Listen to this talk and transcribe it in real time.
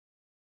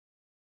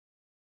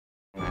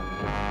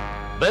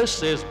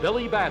This is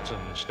Billy Batson,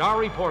 star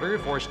reporter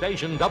for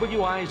station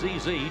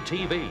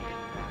WIZZ-TV.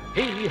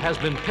 He has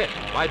been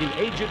picked by the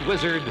aged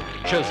wizard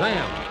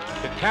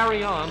Shazam to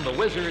carry on the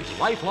wizard's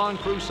lifelong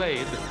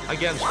crusade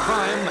against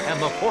crime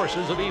and the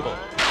forces of evil.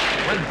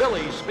 When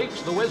Billy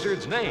speaks the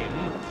wizard's name,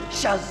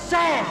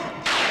 Shazam!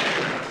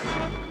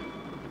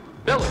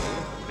 Billy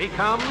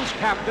becomes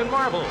Captain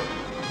Marvel,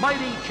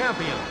 mighty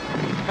champion,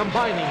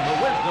 combining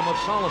the wisdom of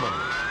Solomon,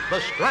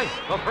 the strength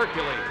of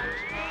Hercules,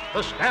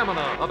 the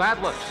stamina of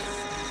Atlas,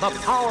 the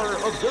power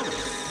of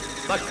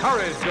Zeus, the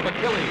courage of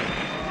Achilles,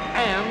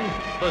 and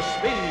the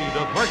speed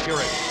of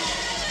Mercury.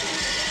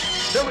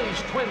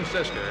 Billy's twin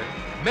sister,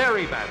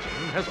 Mary Batson,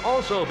 has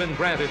also been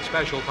granted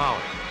special power.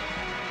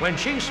 When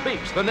she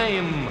speaks the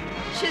name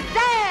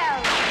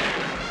Shazam!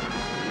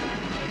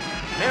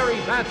 Mary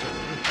Batson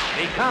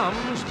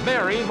becomes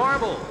Mary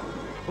Marvel,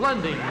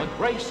 blending the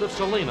grace of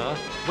Selena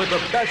with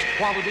the best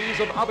qualities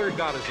of other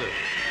goddesses,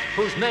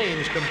 whose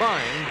names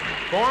combined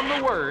form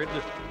the word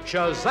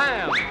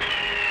Shazam.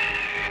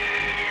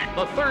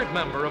 The third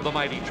member of the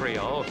mighty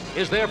trio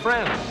is their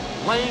friend,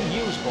 lame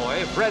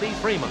newsboy Freddie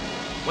Freeman,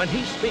 when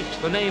he speaks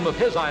the name of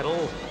his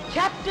idol,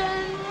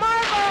 Captain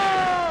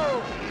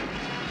Marvel!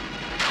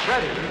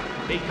 Freddie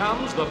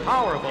becomes the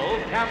powerful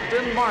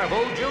Captain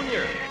Marvel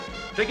Jr.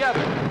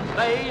 Together,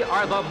 they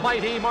are the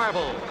Mighty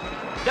Marvel,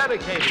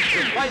 dedicated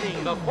to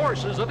fighting the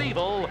forces of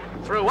evil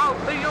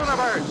throughout the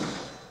universe.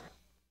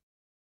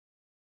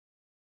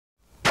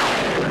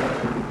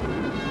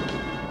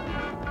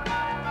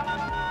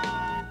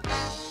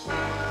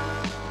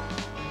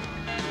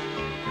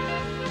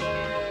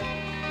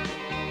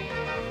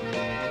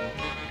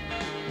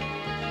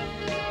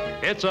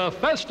 It's a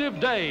festive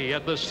day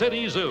at the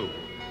city zoo.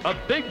 A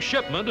big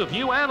shipment of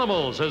new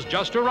animals has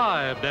just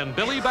arrived, and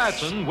Billy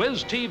Batson,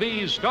 Wiz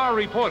TV's star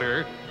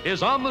reporter,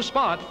 is on the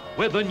spot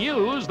with the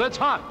news that's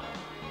hot.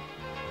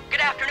 Good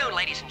afternoon,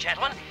 ladies and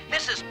gentlemen.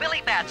 This is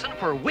Billy Batson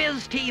for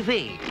Wiz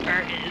TV.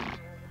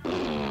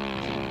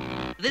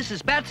 This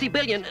is Batsy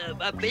Billion.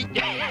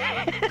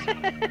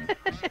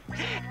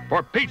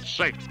 For Pete's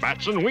sake,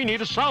 Batson, we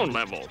need a sound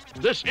level.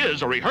 This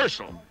is a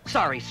rehearsal.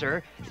 Sorry,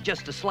 sir.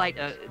 Just a slight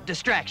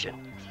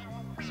distraction.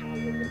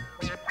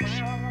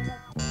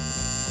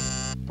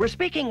 We're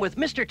speaking with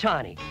Mr.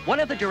 Tawney, one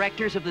of the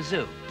directors of the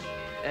zoo.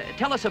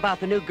 Tell us about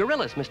the new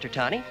gorillas, Mr.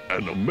 Tawney.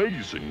 An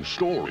amazing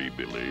story,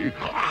 Billy.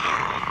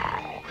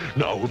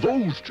 Now,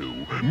 those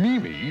two,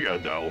 Mimi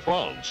and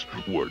Alphonse,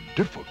 were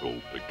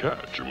difficult to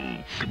catch.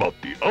 But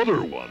the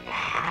other one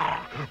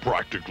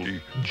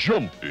practically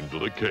jumped into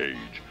the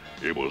cage.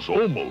 It was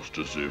almost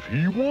as if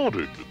he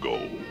wanted to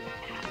go.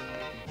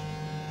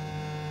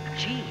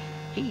 Gee,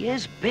 he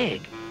is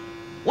big.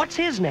 What's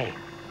his name?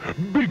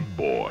 Big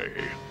Boy.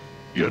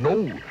 You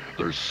know,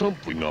 there's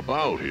something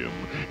about him.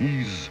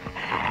 He's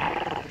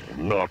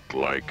not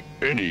like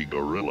any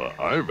gorilla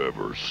I've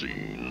ever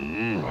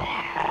seen.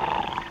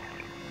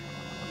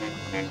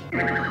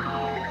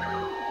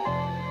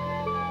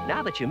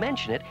 Now that you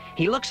mention it,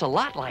 he looks a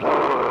lot like...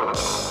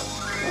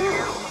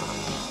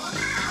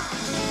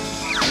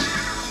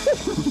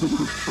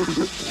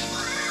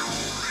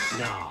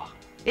 No,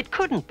 it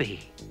couldn't be.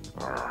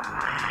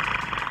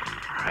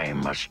 I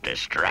must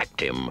distract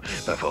him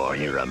before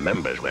he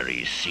remembers where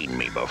he's seen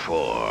me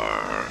before.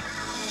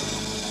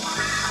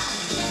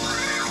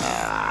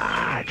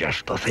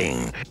 Just the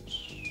thing.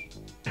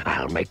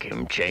 I'll make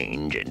him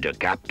change into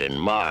Captain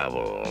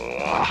Marvel.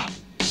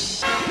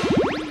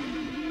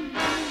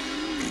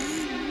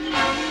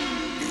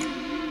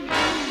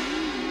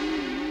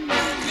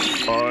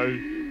 I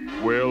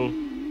will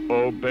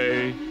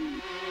obey.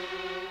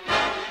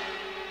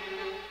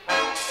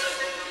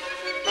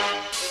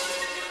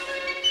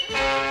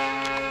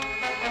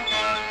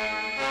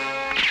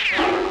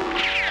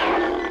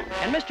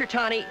 Mr.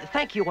 Tawney,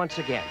 thank you once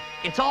again.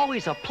 It's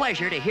always a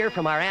pleasure to hear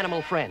from our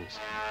animal friends.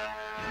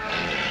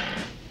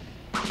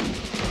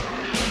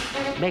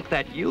 Make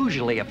that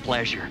usually a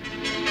pleasure.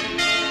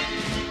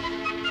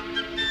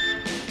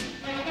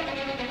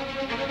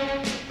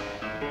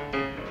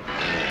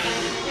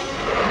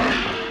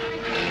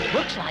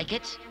 Looks like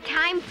it's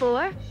time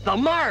for the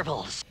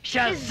Marvels.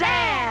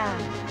 Shazam!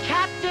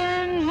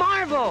 Captain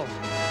Marvel!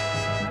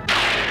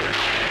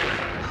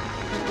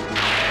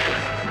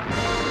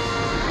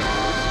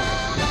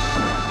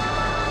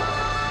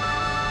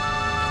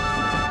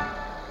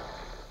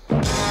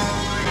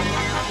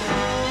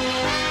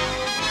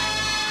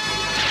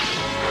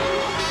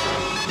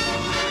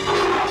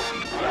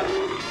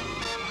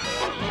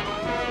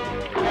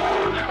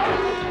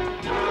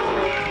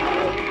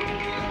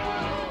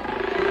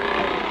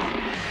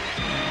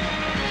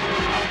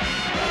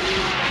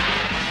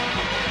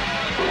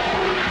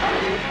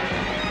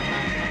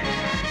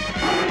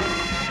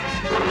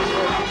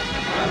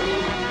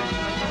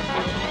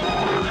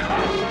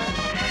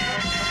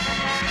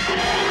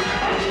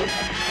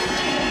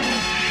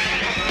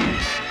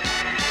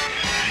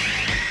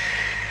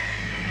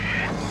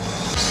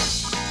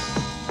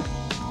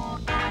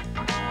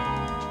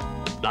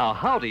 Now,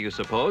 how do you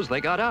suppose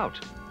they got out?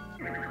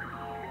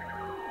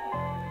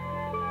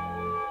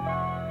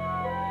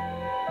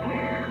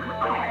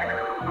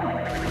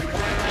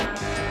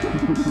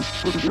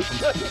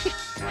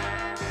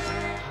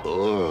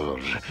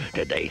 Fools.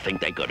 Did they think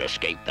they could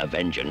escape the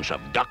vengeance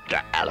of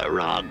Dr.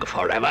 Alarog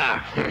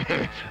forever?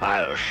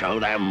 I'll show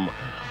them,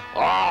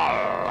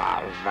 all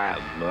of them.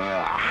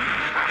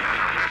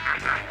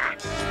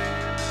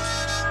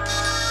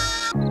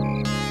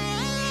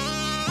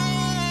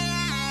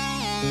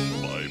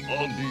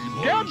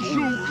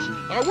 Gadzooks!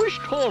 I wish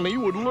Tawny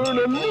would learn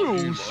a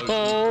new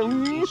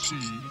song.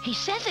 He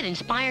says it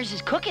inspires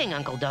his cooking,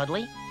 Uncle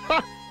Dudley.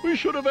 Ha! We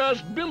should have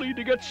asked Billy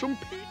to get some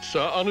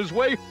pizza on his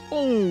way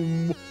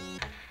home.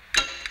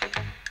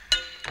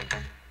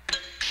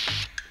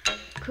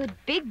 Could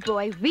Big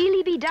Boy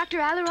really be Dr.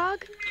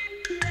 Alarog?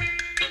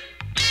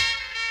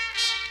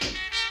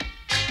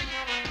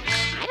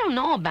 I don't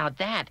know about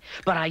that,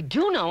 but I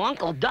do know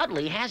Uncle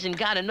Dudley hasn't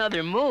got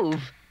another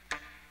move.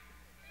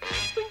 I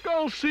think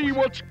I'll see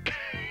what's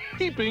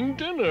keeping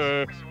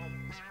dinner.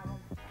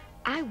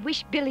 I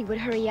wish Billy would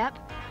hurry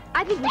up.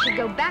 I think we should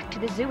go back to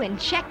the zoo and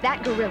check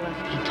that gorilla.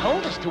 He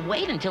told us to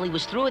wait until he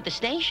was through at the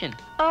station.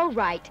 Oh,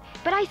 right.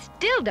 But I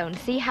still don't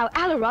see how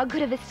Alarog could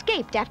have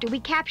escaped after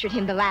we captured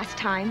him the last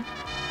time.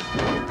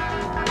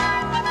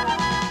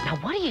 Now,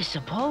 what do you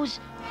suppose?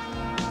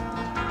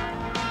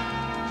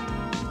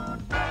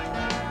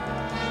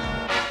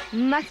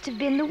 Must have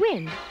been the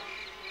wind.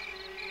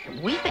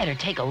 We better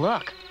take a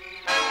look.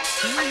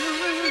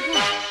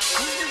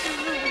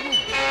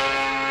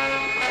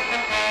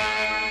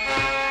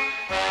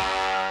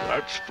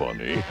 That's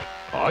funny.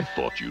 I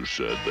thought you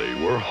said they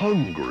were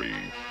hungry.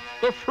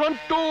 The front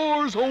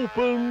door's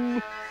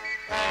open.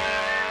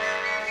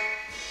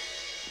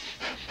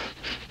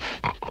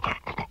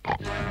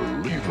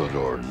 Believe it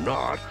or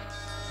not.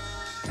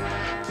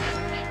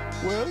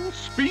 Well,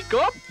 speak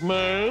up,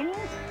 man.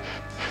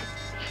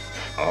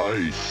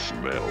 I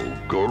smell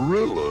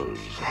gorillas.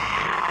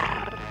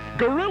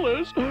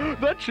 Gorillas?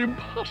 That's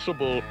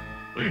impossible.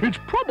 It's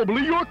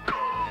probably your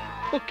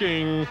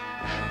cooking.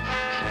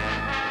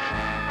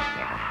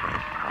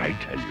 I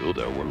tell you,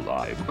 there were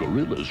live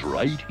gorillas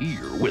right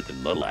here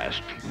within the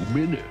last few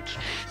minutes.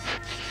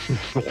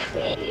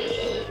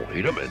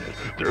 Wait a minute.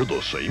 They're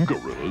the same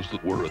gorillas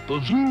that were at the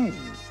zoo.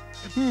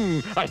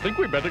 I think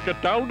we better get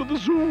down to the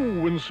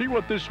zoo and see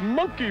what this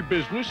monkey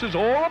business is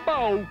all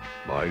about.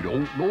 I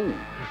don't know.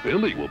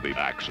 Billy will be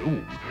back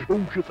soon.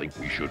 Don't you think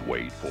we should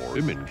wait for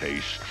him in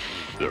case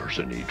there's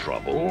any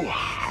trouble?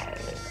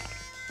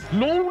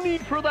 No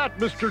need for that,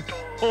 Mr.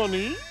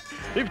 Tawny.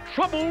 If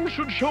trouble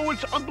should show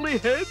its ugly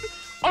head,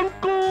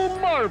 Uncle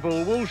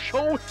Marvel will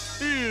show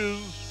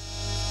his.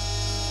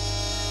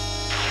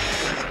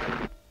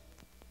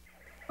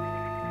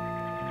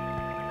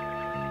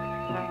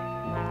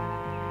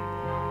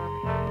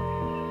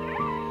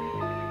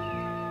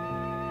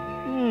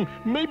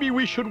 Maybe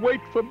we should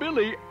wait for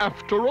Billy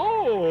after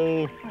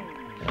all.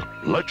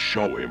 Let's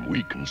show him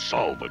we can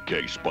solve a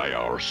case by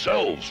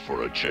ourselves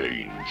for a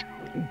change.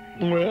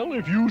 Well,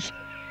 if you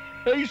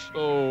say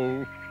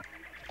so.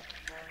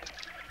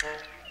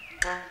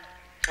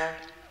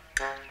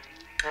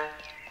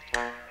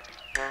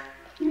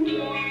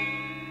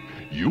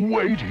 You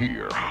wait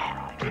here.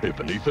 If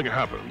anything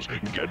happens,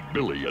 get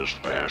Billy as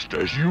fast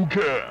as you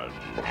can.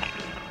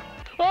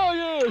 Ah,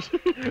 yes.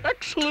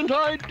 Excellent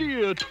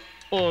idea,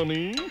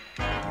 Tawny.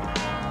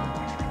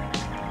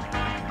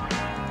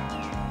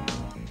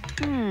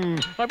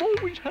 I've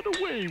always had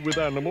a way with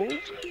animals.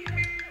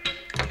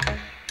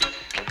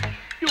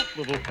 Cute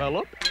little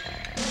fella.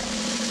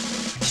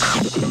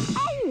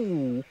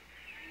 Ow!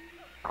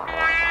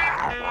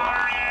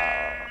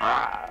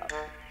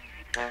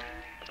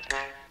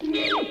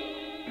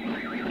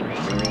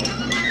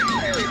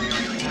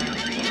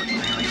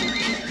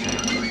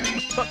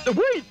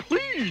 Wait,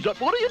 please!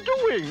 What are you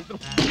doing?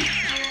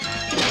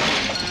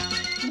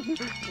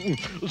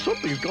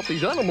 Something's got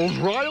these animals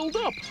riled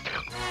up.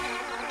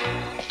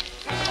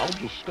 I'll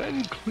just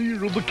stand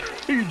clear of the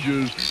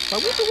cages. I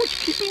wonder what's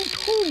keeping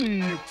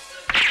Tawny.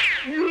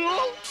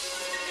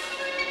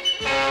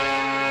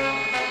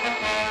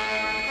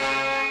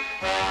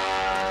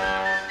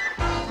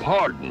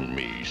 Pardon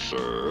me,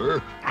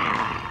 sir.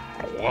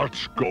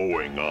 What's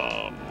going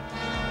on?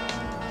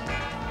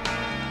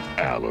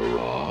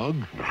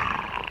 Alarog?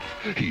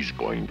 He's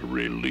going to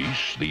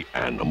release the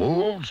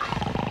animals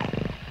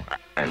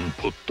and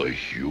put the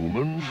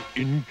humans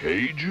in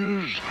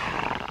cages?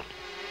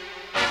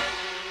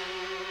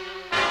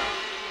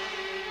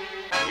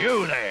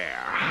 You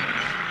there!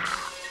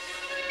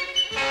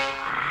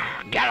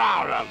 Get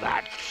out of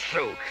that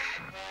suit!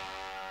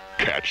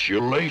 Catch you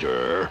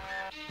later.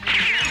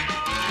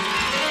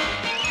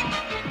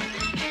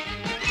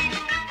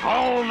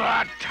 Hold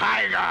the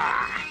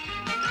tiger!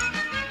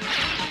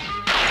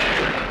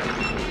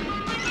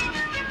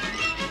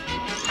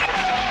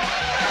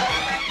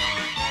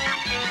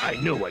 I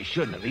knew I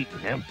shouldn't have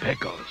eaten them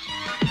pickles.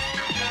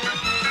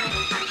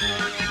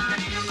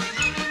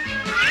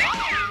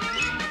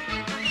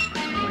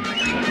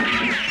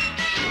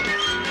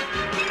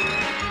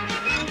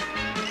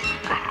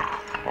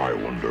 I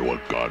wonder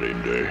what got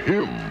into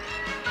him.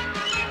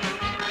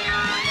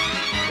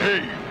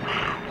 Hey,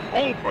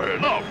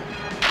 open up!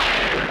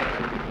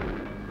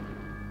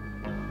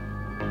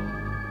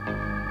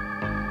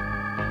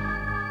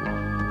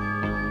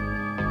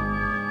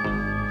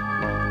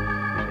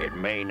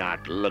 may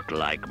not look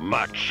like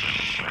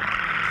much,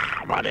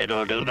 but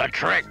it'll do the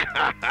trick.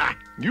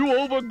 You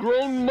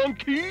overgrown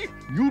monkey!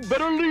 You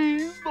better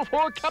leave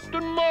before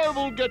Captain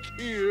Marvel gets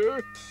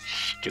here.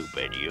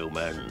 Stupid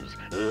humans,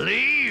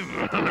 leave!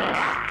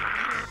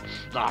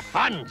 The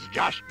fun's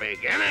just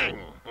beginning.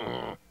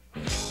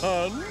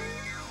 Son,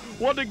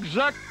 what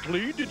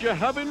exactly did you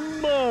have in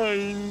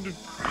mind?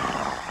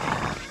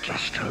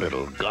 Just a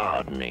little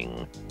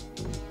gardening.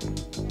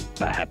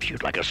 Perhaps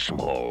you'd like a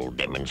small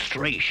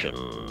demonstration.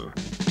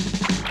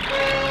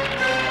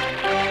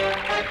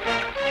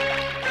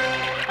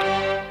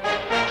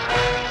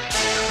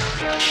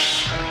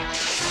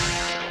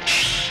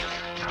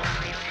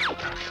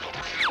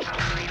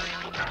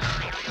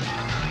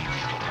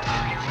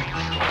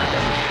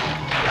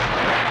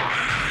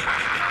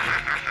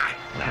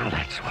 Now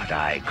that's what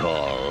I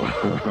call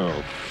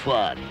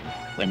fun.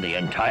 When the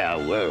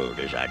entire world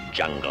is a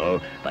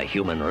jungle, the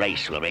human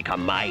race will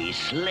become my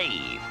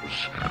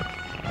slaves.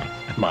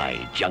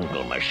 My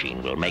jungle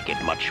machine will make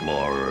it much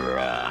more,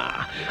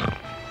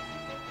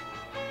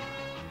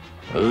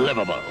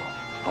 livable.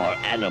 For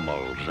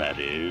animals, that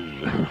is.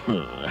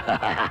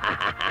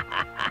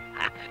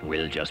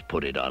 We'll just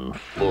put it on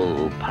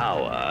full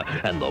power,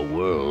 and the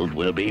world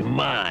will be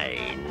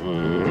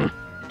mine.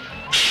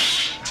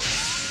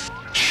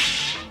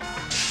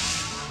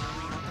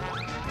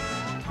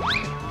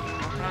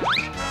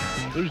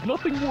 There's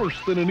nothing worse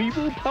than an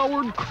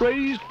evil-powered,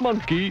 crazed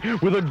monkey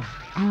with a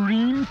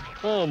green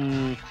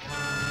thumb.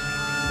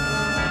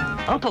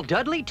 Uncle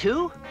Dudley,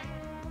 too?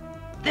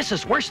 This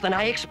is worse than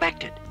I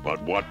expected. But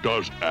what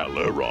does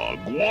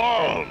Alarog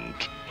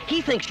want?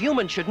 He thinks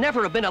humans should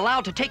never have been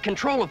allowed to take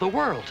control of the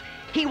world.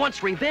 He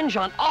wants revenge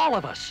on all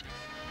of us.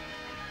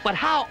 But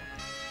how?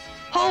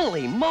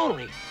 Holy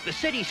moly! The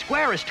city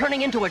square is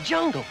turning into a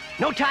jungle.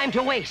 No time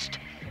to waste.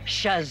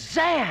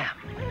 Shazam!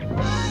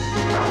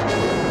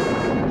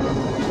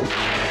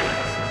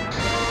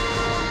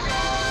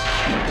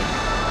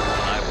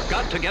 I've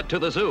got to get to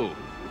the zoo,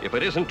 if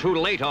it isn't too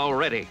late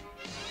already.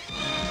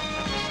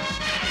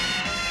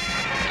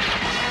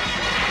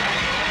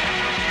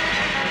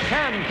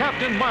 Can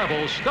Captain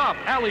Marvel stop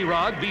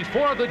Alirog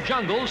before the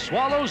jungle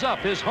swallows up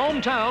his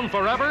hometown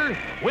forever?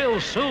 We'll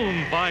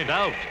soon find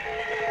out.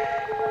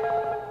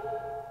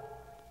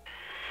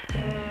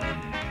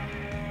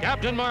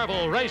 Captain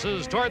Marvel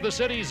races toward the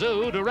city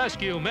zoo to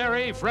rescue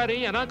Mary,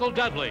 Freddie, and Uncle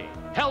Dudley,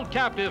 held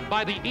captive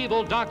by the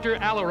evil Dr.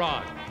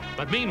 Alirog.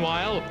 But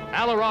meanwhile,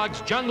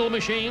 Alirog's jungle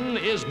machine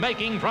is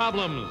making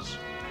problems.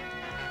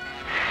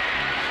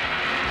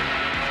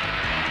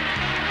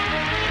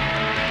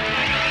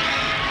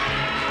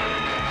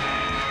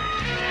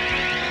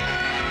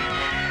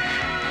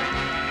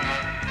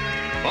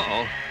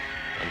 Uh-oh.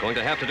 I'm going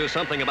to have to do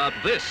something about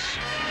this.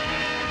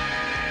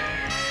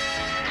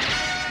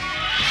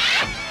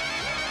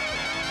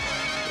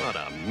 What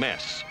a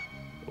mess.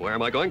 Where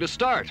am I going to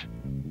start?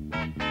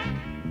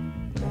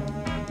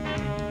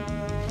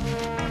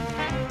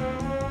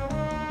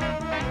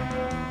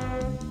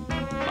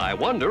 I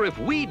wonder if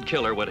Weed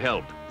Killer would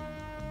help.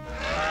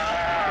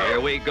 Here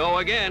we go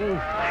again.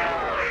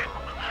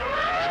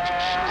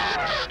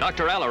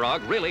 Dr.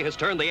 Alirog really has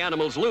turned the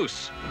animals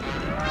loose.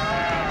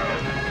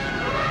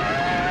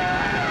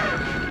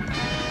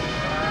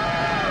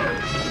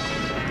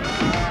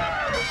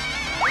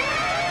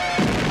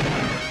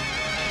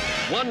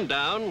 One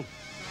down.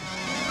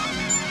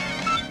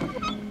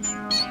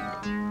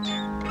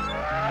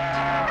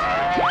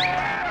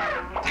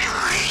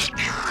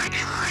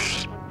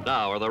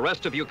 Now, are the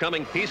rest of you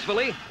coming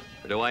peacefully?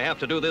 Or do I have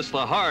to do this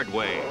the hard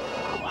way?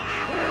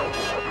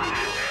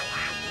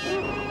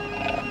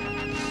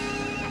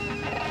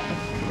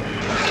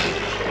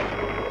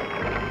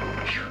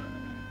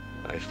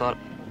 I thought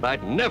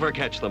I'd never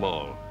catch them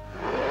all.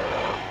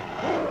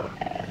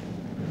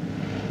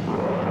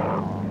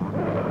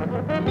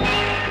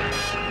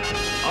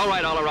 All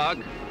right,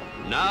 Alirog.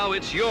 Now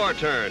it's your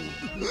turn.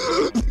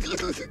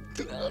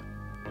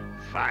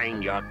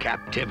 Find your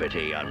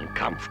captivity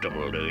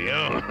uncomfortable, do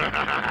you?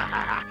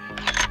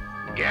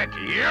 Get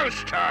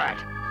used to it!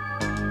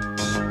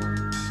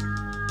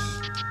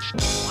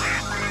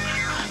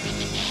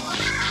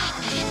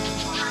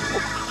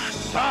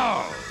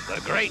 So,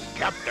 the great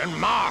Captain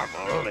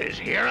Marvel is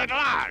here at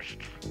last.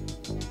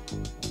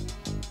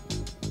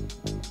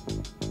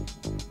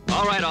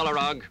 All right,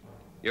 Alirog.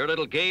 Your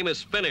little game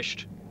is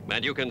finished.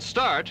 And you can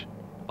start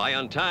by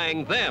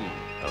untying them.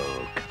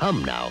 Oh,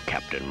 come now,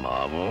 Captain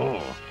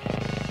Marvel.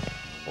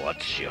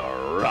 What's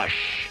your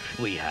rush?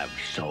 We have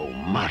so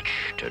much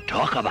to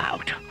talk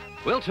about.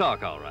 We'll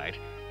talk, all right,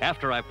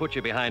 after I put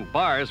you behind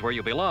bars where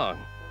you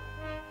belong.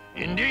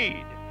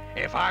 Indeed.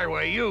 If I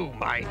were you,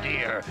 my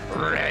dear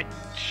red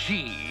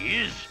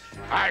cheese,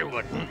 I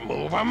wouldn't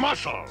move a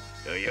muscle.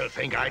 Do you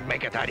think I'd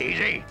make it that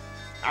easy?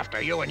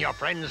 After you and your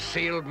friends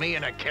sealed me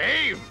in a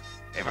cave?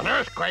 If an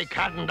earthquake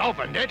hadn't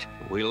opened it...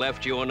 We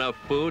left you enough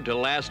food to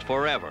last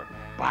forever.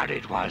 But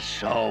it was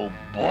so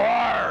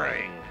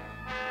boring.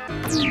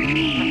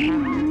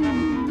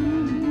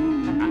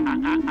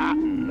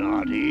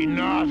 Naughty,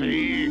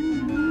 naughty.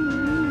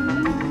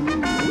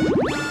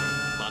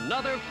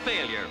 another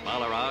failure,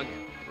 Balrog.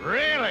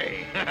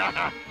 Really?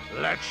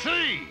 Let's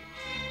see.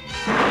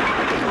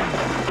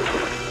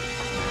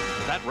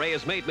 That ray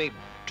has made me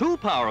too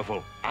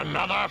powerful.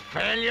 Another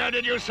failure,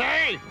 did you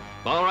say?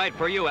 All right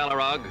for you,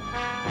 Balrog.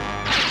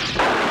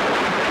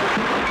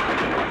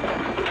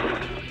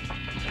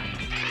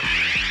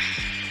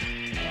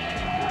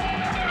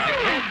 I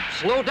can't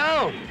slow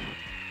down.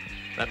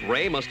 That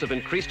ray must have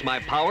increased my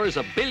powers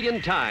 1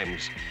 billion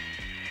times.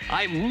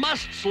 I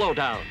must slow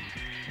down.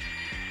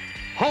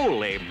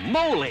 Holy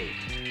moly!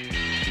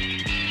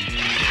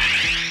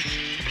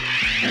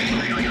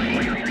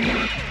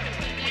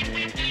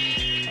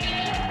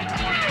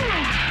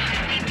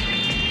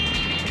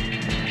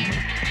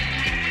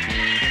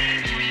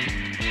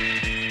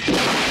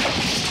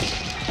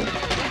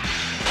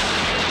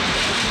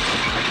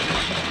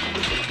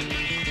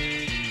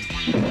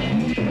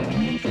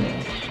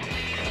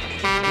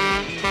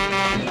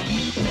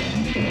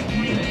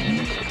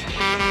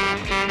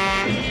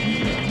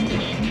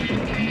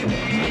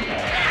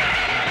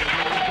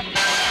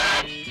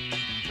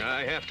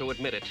 I have to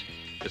admit it.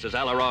 This is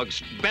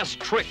Balrog's best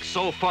trick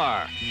so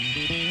far.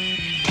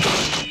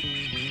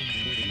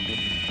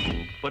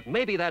 But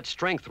maybe that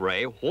strength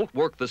ray won't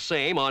work the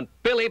same on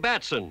Billy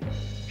Batson.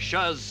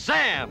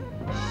 Shazam!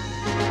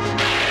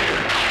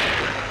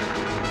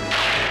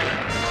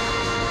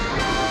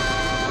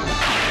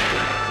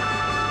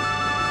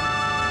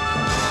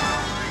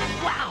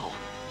 Wow!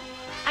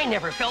 I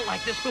never felt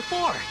like this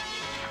before.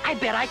 I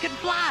bet I could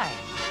fly.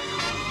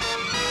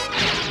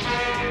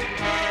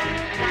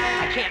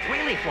 I can't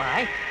really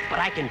fly, but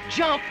I can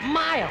jump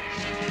miles.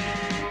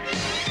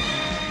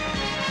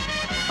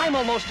 I'm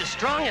almost as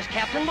strong as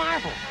Captain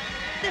Marvel.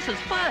 This is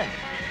fun.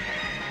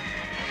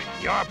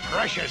 Your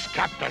precious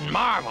Captain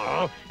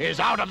Marvel is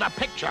out of the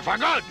picture for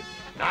good.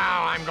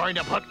 Now I'm going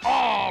to put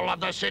all of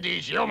the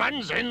city's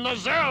humans in the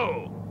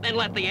zoo. And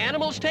let the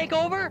animals take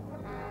over?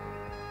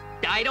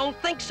 I don't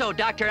think so,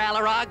 Dr.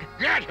 Balrog.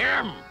 Get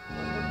him!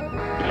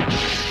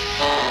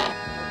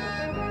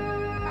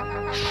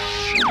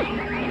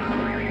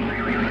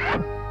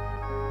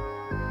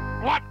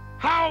 What?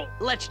 How?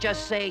 Let's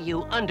just say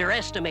you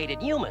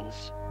underestimated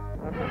humans.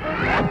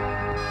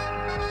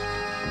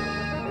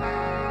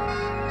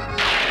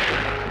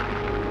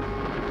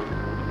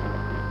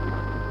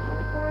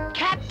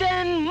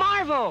 Captain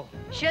Marvel!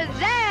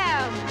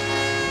 Shazam!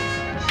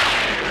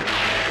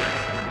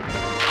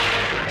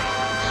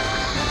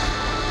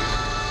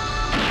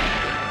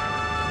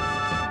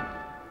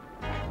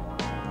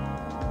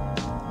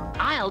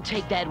 I'll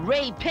take that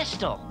ray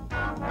pistol.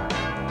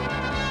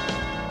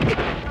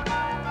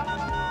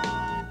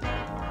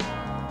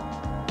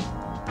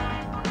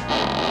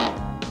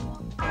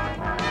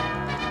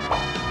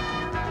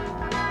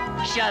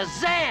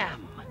 Shazam!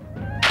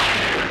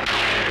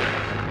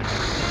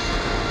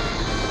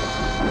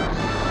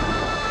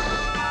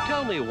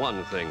 Tell me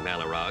one thing,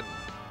 Balrog.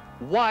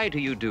 Why do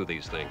you do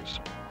these things?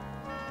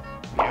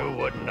 You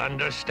wouldn't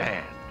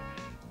understand.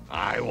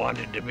 I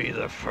wanted to be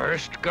the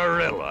first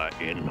gorilla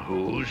in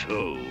Who's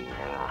Who.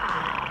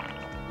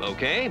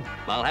 Okay,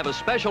 I'll have a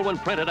special one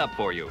printed up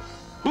for you.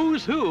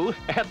 Who's Who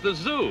at the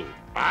zoo?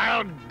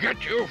 I'll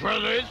get you for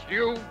this,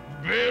 you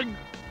big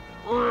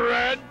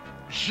red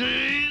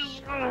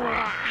cheese.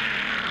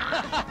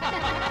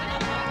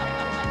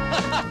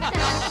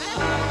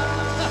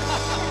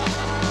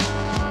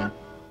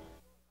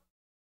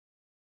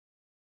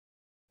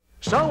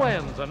 So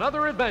ends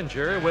another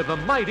adventure with the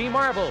mighty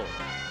Marvel.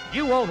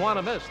 You won't want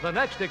to miss the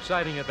next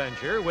exciting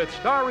adventure with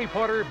star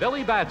reporter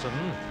Billy Batson,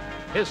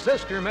 his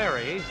sister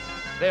Mary,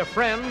 their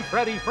friend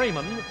Freddie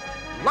Freeman,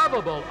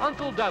 lovable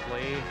Uncle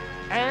Dudley,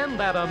 and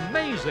that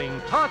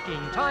amazing talking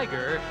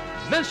tiger,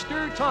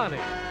 Mr. Tawny.